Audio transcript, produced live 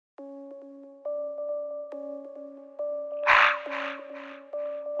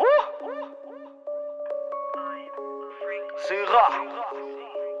C'est rare.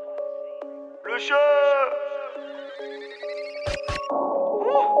 Le jeu.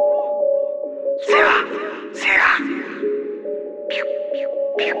 C'est rare. C'est rare.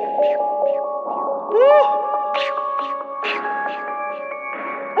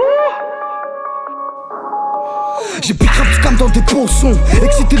 J'ai piqué un petit cam dans des potions.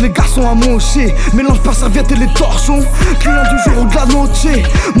 Exciter les garçons à mocher. Mélange par serviette et les torchons. Client du jour ou de la noche.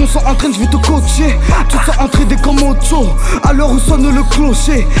 Mon sang entraîne, je vais te coacher. Tout ça entraîné comme Ocho. À l'heure où sonne le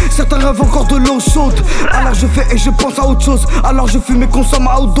clocher. Certains rêvent encore de l'eau chaude. Alors je fais et je pense à autre chose. Alors je fume et consomme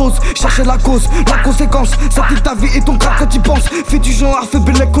à haute dose. Chercher la cause, la conséquence. Ça t'est ta vie et ton crâne quand tu penses. Fais du genre, fais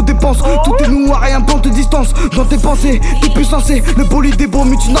bellec aux dépenses. Tout est noir et un plan de distance. Dans tes pensées, t'es plus censé. Le bolide est beau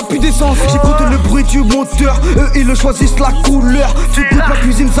mais tu n'as plus d'essence. J'écoute le bruit du moteur. Ils le choisissent la couleur. Tu goûtes la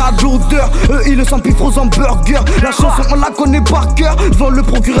cuisine, ça a de l'odeur. Ils le s'empiffrent en burger. La chanson on la connaît par cœur. Devant le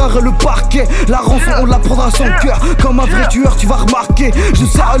procureur et le parquet. La rançon on la prendra sans cœur. Comme un vrai tueur tu vas remarquer. Je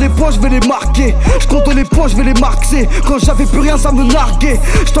serre les points, je vais les marquer. Je compte les points, je vais les marquer. Quand j'avais plus rien ça me narguait.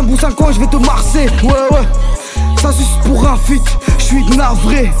 Je t'embousse un coin, je vais te marcer. Ouais. Ça suce pour un feat, je suis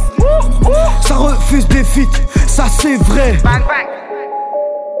navré. Ça refuse des feats, ça c'est vrai. Bang bang.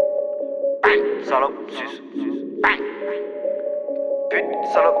 Bang. Salope, sus. Bang.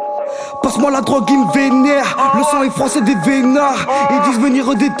 Pute, salope. Passe-moi la drogue, il me vénère. Le sang est froid, c'est des vénards. Ils disent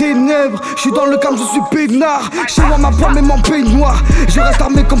venir des ténèbres. Je suis dans le calme, je suis peinard. Chez moi, ma pomme et mon peignoir. Je reste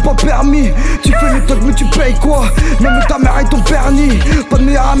armé comme pas permis. Tu fais le toc, mais tu payes quoi? Même ta mère et ton pernis. Pas de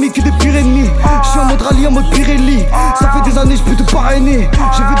meilleur ami que des pires ennemis. Je suis en mode rallye, en mode Pirelli. Ça fait des années, je peux te parrainer.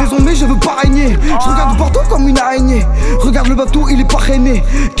 Je veux des ondes, mais je veux pas régner. Je regarde partout comme une araignée. Regarde le bateau, il est parrainé.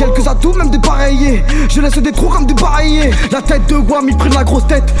 Quelques atouts, même dépareillés. Je laisse des trous comme des pareillés. La tête de Guam, ils prennent la grosse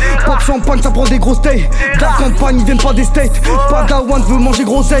tête. Pas de champagne, ça prend des grosses tailles. De la campagne, ils viennent pas des states. Pas d'Awan, veut manger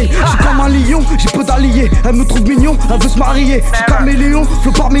groseille. J'suis comme un lion, j'ai peu d'alliés. Elle me trouve mignon, elle veut se marier. J'suis caméléon,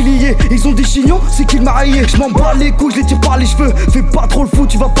 flot par milliers. Ils ont des chignons, c'est qu'ils mariés. J'm'en bats les couilles, j'les tire par les cheveux. Fais pas trop le fou,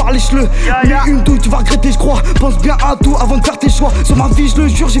 tu vas par les cheveux. Mais une douille, tu vas regretter, j'crois. Pense bien à tout avant de faire tes choix. Sur ma vie, j'le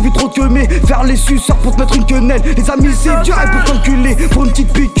jure, j'ai vu trop de mais faire les suceurs pour te mettre une quenelle. Les amis, c'est dur, elles peuvent t'enculer. Pour une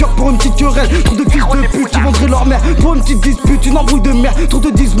petite piqûre, pour une petite querelle. Trop de fils de pute qui vendraient leur mère. Pour une petite dispute, une embrouille de merde. Trop de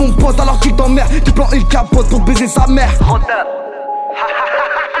 10 mon pote alors qu'il t'emmerde. Tes plans il capote pour baiser sa mère.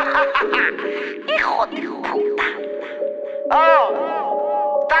 Hijo de puta. Oh,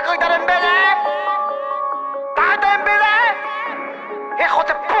 t'as cru que t'allais me baiser? T'arrêtes de me baiser? Hijo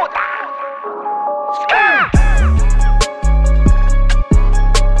de